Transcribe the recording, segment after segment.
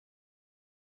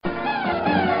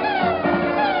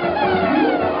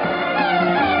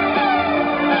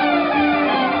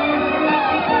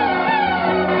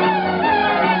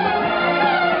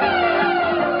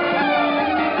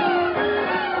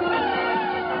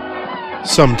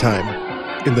Sometime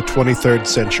in the 23rd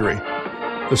century,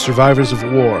 the survivors of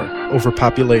war,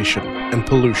 overpopulation, and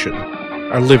pollution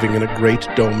are living in a great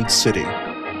domed city,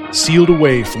 sealed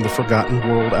away from the forgotten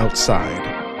world outside.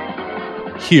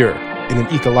 Here, in an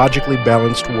ecologically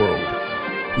balanced world,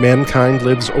 mankind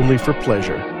lives only for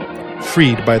pleasure,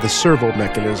 freed by the servo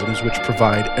mechanisms which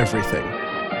provide everything.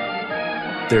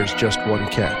 There's just one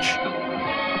catch.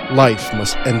 Life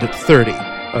must end at 30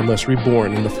 unless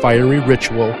reborn in the fiery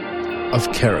ritual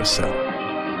of Carousel.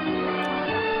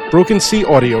 Broken Sea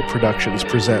Audio Productions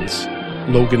presents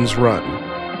Logan's Run,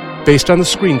 based on the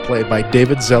screenplay by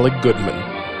David Zelig Goodman.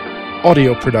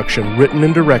 Audio production written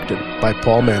and directed by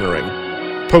Paul Mannering.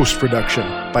 Post-production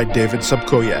by David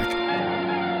Subkoyak.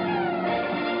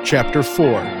 Chapter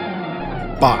 4,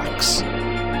 Box.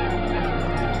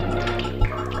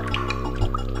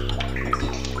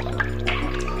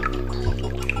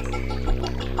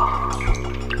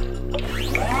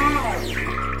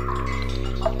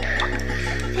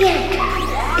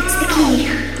 It's the key.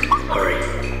 Hurry.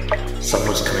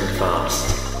 Someone's coming fast.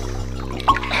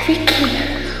 Every key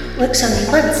works only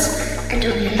once, and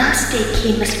only a last day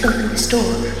key must open this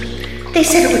door. They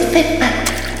said it would fit, but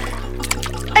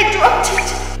I dropped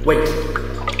it. Wait.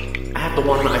 I have the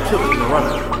one that I took from the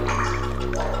runner.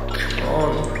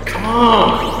 Come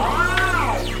on.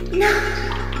 Now,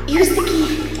 use the key.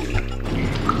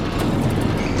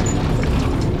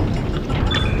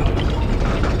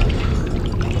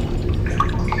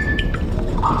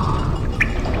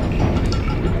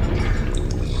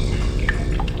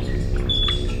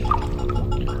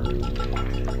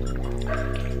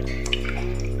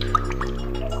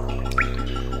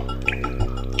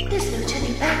 There's no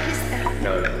turning back, is there?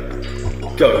 No.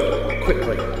 Go,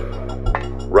 quickly.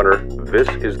 Runner, this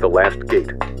is the last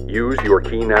gate. Use your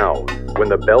key now. When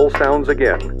the bell sounds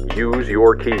again, use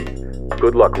your key.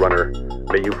 Good luck, Runner.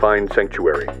 May you find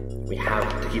sanctuary. We have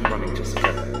to keep running,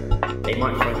 Jessica. They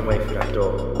might find a way through that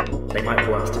door. They might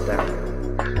blast it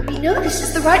down. We know this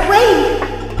is the right way.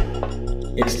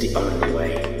 It's the only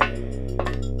way.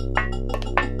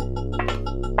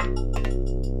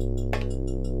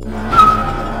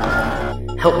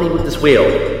 Help me with this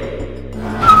wheel.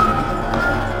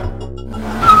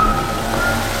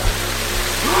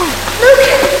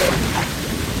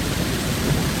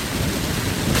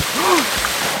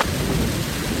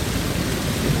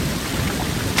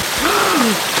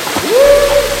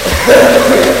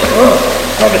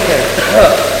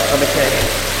 I'm okay.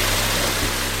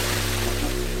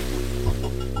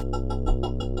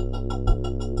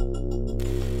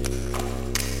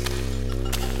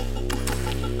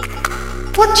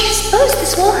 What do you suppose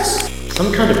this was?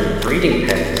 Some kind of breeding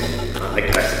pen,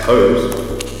 I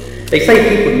suppose. They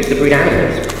say people used to breed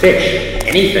animals, fish,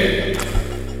 anything.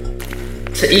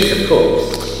 To eat, of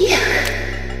course.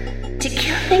 Yeah. To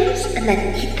kill things and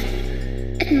then eat them.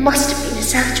 It must have been a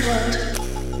savage world.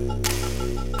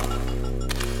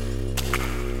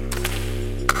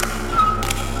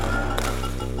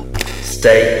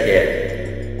 Stay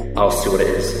here. I'll see what it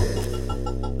is.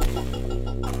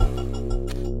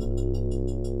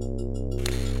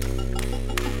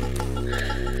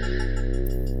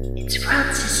 It's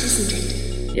Francis, isn't it?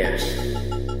 Yes.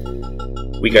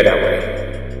 We go that way.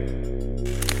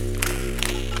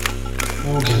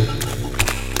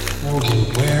 Logan,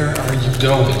 where are you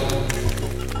going?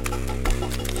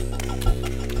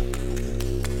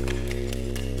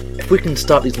 If we can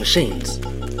start these machines,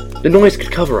 the noise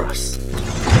could cover us.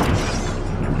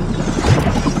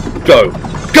 Go!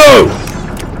 Go!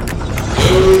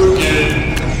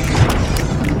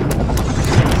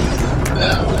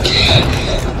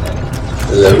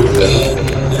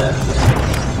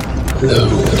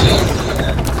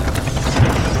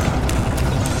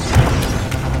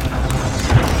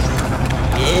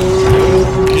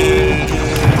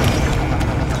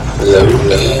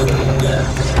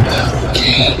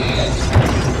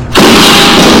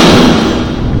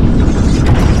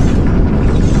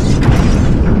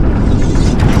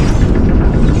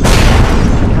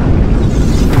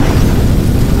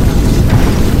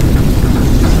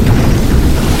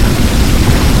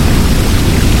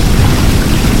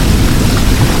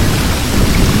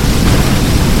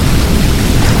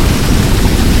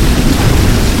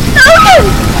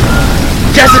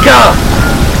 Jessica!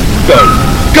 Go!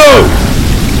 Go!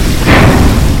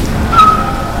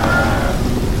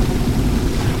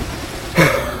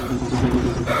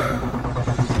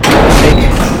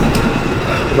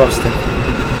 We lost him.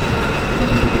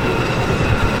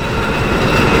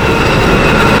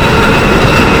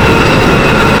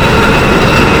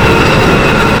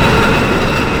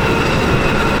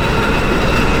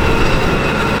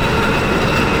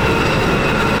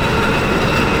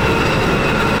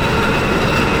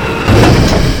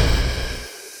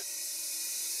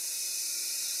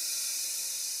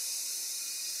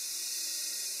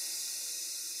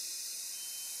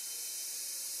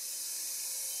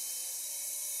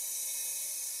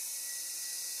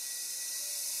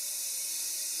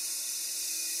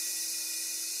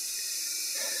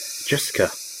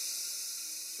 Jessica,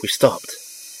 we stopped.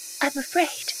 I'm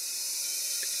afraid.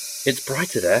 It's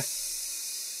brighter there.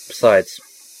 Besides,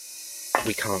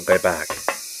 we can't go back.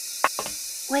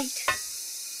 Wait.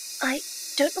 I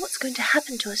don't know what's going to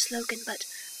happen to us, Logan, but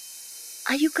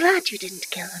are you glad you didn't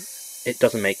kill him? It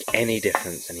doesn't make any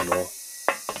difference anymore.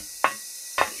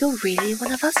 You're really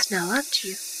one of us now, aren't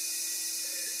you?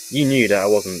 You knew that I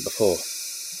wasn't before,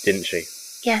 didn't you?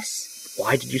 Yes.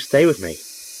 Why did you stay with me?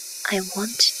 I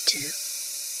wanted to.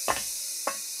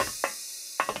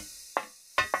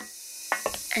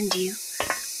 And you?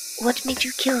 What made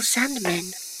you kill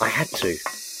Sandmen? I had to.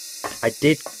 I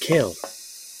did kill.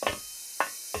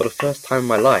 For the first time in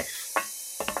my life.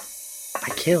 I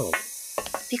killed.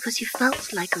 Because you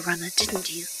felt like a runner, didn't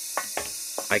you?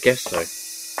 I guess so.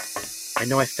 I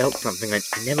know I felt something I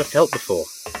never felt before.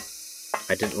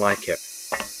 I didn't like it.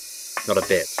 Not a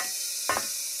bit.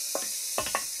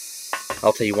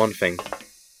 I'll tell you one thing.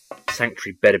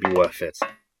 Sanctuary better be worth it.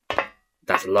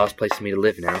 That's the last place for me to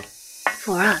live now.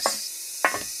 For us.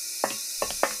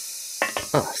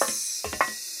 Us.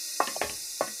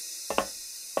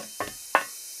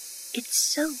 It's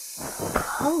so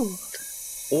cold.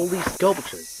 All these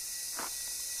sculptures.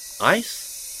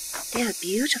 Ice? They're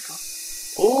beautiful.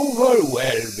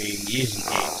 Overwhelming, isn't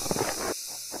it?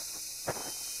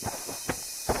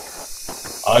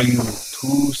 Are you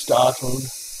too startled?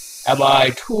 Am I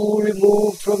too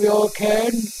removed from your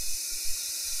ken?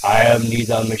 I am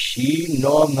neither machine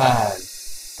nor man,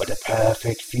 but a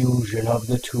perfect fusion of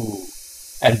the two,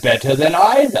 and better than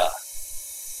either.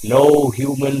 No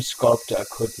human sculptor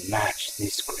could match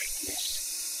this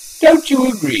greatness. Don't you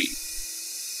agree?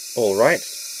 All right.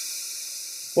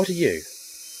 What are you?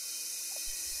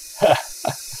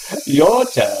 Your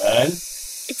turn.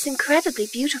 It's incredibly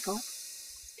beautiful.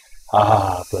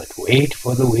 Ah, but wait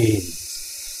for the winds.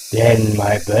 Then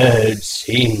my birds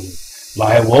sing,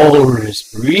 my walrus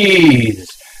breathes,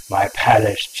 my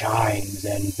palace chimes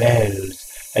and bells,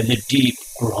 and the deep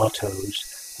grottos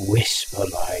whisper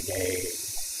my name.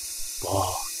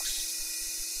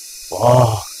 Box,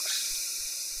 box,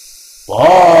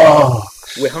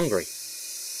 box. We're hungry.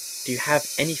 Do you have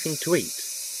anything to eat?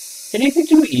 Anything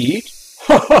to eat?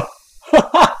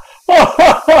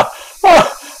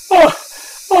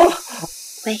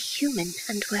 We're human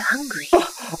and we're hungry.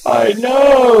 I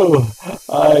know.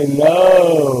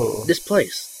 This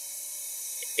place.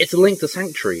 It's a link to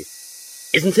Sanctuary,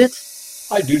 isn't it?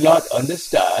 I do not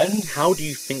understand. How do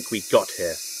you think we got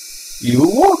here? You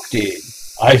walked in.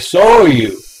 I saw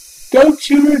you. Don't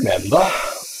you remember?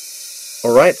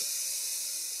 All right.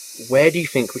 Where do you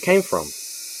think we came from?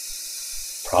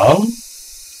 From?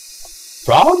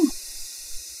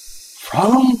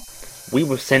 We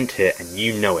were sent here, and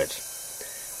you know it.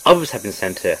 Others have been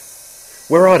sent here.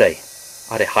 Where are they?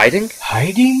 Are they hiding?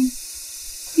 Hiding?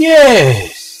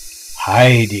 Yes.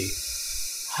 Hiding.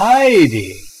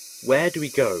 Where do we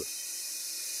go?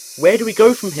 Where do we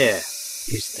go from here?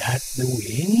 Is that the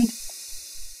wind?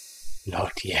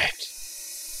 Not yet.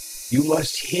 You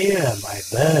must hear my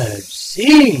birds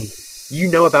sing. You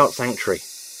know about Sanctuary.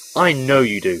 I know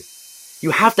you do.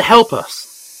 You have to help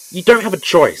us. You don't have a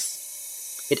choice.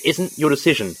 It isn't your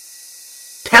decision.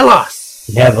 Tell us!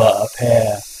 Never a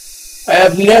pair. I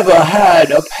have never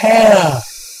had a pair.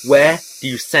 Where do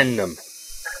you send them?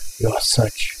 You're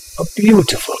such a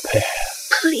beautiful pair.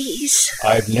 Please.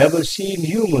 I've never seen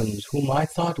humans whom I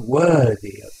thought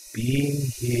worthy of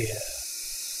being here.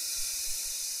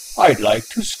 I'd like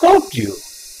to sculpt you.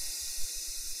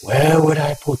 Where would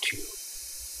I put you?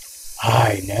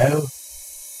 I know.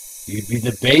 You'd be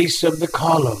the base of the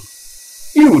column.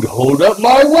 You'd hold up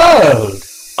my world.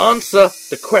 Answer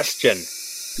the question.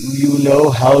 Do you know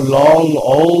how long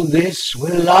all this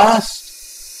will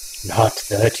last? Not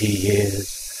 30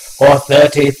 years, or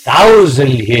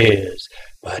 30,000 years,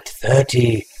 but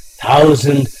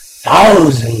 30,000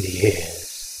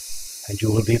 years. And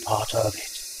you will be part of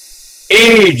it.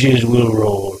 Ages will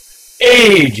roll,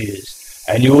 ages,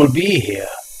 and you will be here,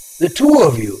 the two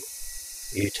of you,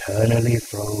 eternally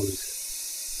frozen.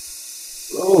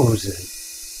 Frozen.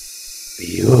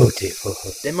 Beautiful.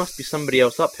 There must be somebody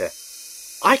else up here.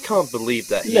 I can't believe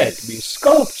that he Let is. me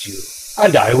sculpt you,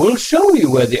 and I will show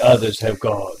you where the others have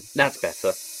gone. That's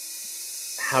better.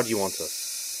 How do you want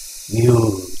us?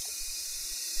 Nude.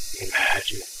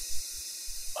 Imagine.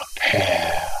 A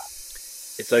pair.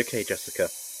 It's okay, Jessica.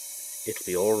 It'll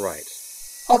be all right.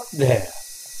 Up there,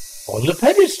 on the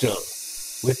pedestal,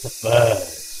 with the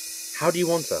birds. How do you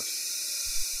want us?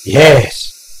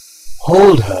 Yes.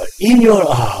 Hold her in your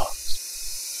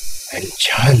arms.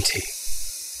 Enchanting.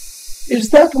 Is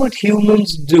that what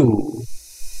humans do?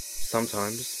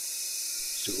 Sometimes.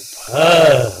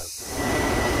 Superb.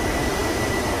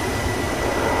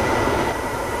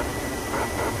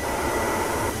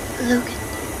 Logan,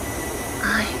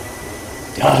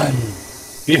 Done.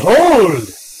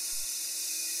 Behold!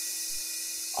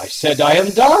 I said I am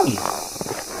done.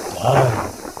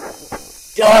 Done.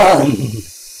 Done.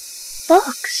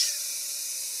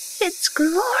 Fox, it's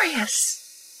glorious.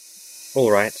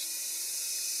 All right.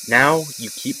 Now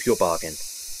you keep your bargain.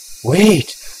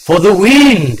 Wait for the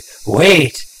wind.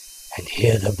 Wait and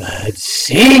hear the birds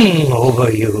sing over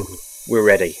you. We're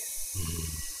ready.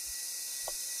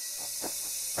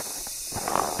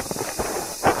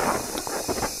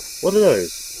 What are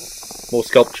those? More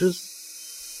sculptures?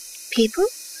 People?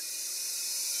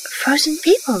 Frozen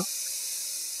people.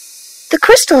 The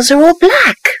crystals are all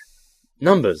black.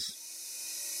 Numbers.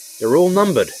 They're all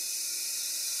numbered.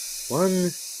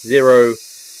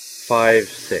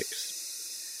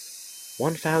 1056.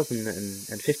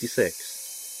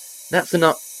 1056. That's the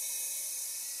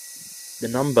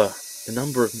number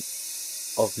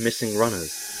of missing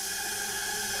runners.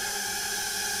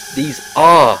 These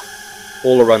are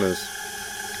all the runners.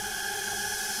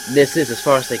 This is as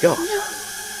far as they got.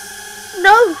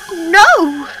 No!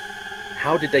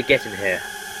 How did they get in here?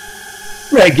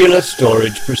 Regular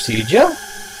storage procedure.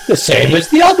 The same as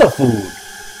the other food.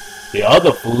 The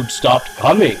other food stopped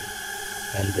coming.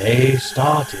 And they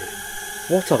started.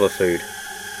 What other food?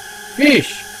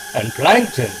 Fish and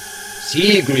plankton.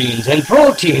 Sea greens and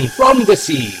protein from the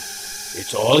sea.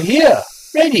 It's all here.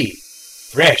 Ready.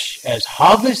 Fresh as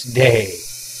harvest day.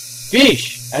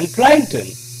 Fish and plankton,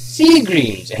 sea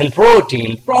greens and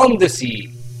protein from the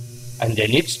sea. And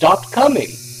then it stopped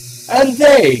coming, and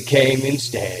they came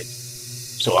instead.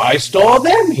 So I store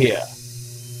them here.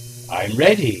 I'm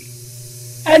ready,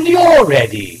 and you're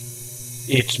ready.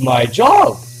 It's my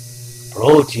job.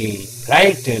 Protein,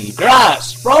 plankton,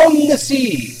 grass from the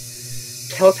sea.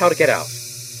 Tell us how to get out,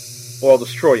 or I'll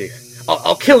destroy you.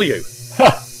 I'll kill you.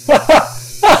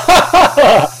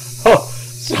 Oh,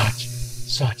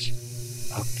 such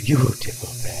a beautiful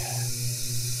pair.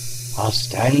 I'll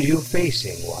stand you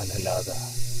facing one another.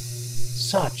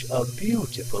 Such a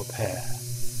beautiful pair.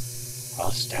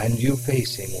 I'll stand you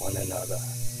facing one another.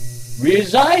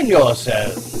 Resign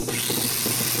yourself.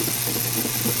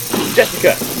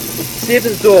 Jessica, see if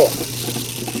there's a door.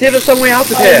 See if there's some way out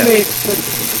of here. I make a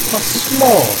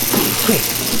small, quick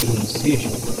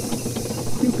incision.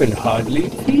 You can hardly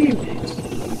feel it.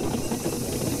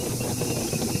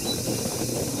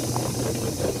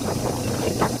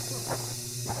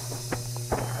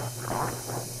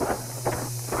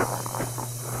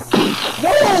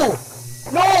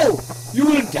 No! You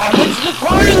will damage the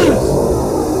coils!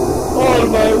 All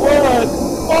my work!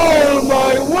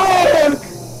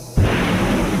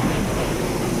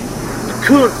 The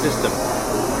coolant system.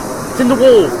 It's in the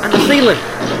walls and the ceiling.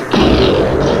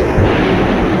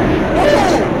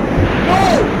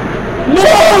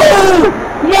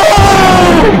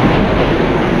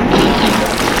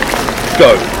 No!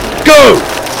 Go!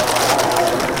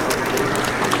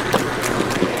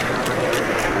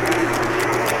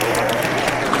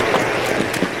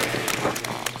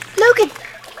 Logan,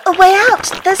 a way out.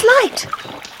 There's light.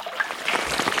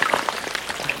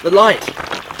 The light.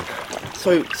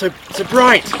 So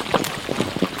bright.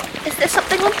 Is there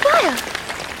something on fire?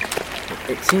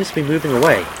 It seems to be moving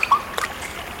away.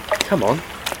 Come on.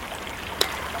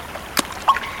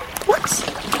 What's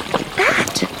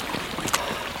that?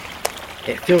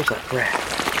 It feels like breath.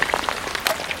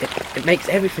 It makes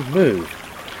everything move.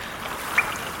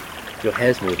 Your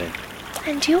hair's moving.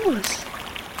 And yours.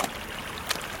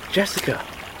 Jessica.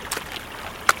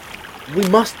 We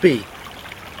must be.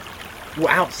 We're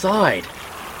outside.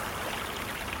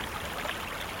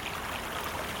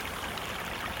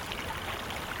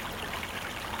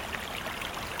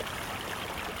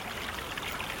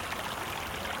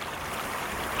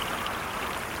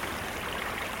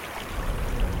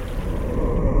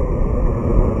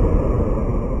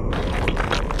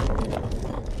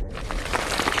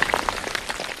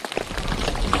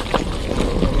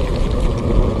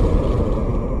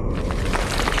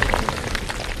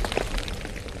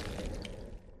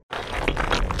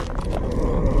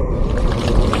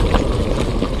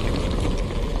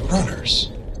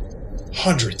 Runners.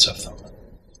 Hundreds of them.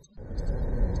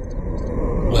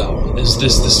 Well, is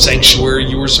this the sanctuary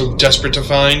you were so desperate to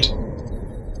find?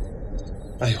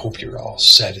 I hope you're all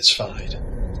satisfied.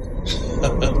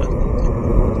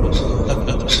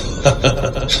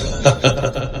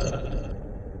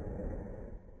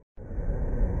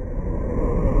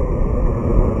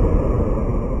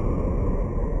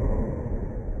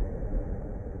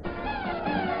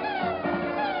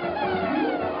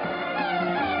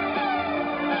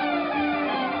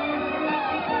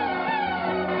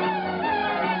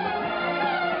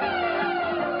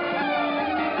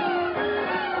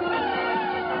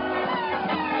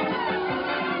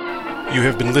 You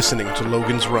have been listening to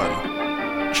Logan's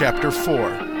Run, Chapter 4,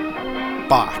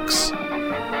 Box,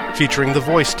 featuring the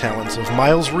voice talents of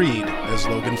Miles Reed as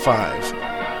Logan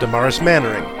 5, Damaris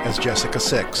Mannering as Jessica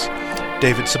 6,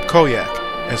 David Subkoyak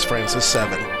as Francis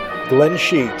 7, Glenn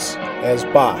Sheets as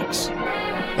Box.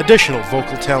 Additional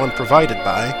vocal talent provided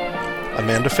by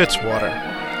Amanda Fitzwater,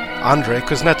 Andrei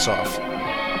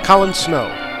Kuznetsov, Colin Snow,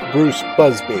 Bruce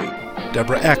Busby,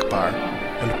 Deborah Akbar,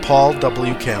 and Paul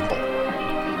W. Campbell.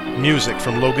 Music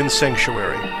from Logan's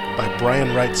Sanctuary by Brian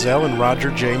Reitzel and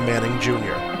Roger J. Manning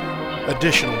Jr.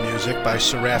 Additional music by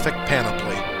Seraphic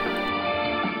Panoply.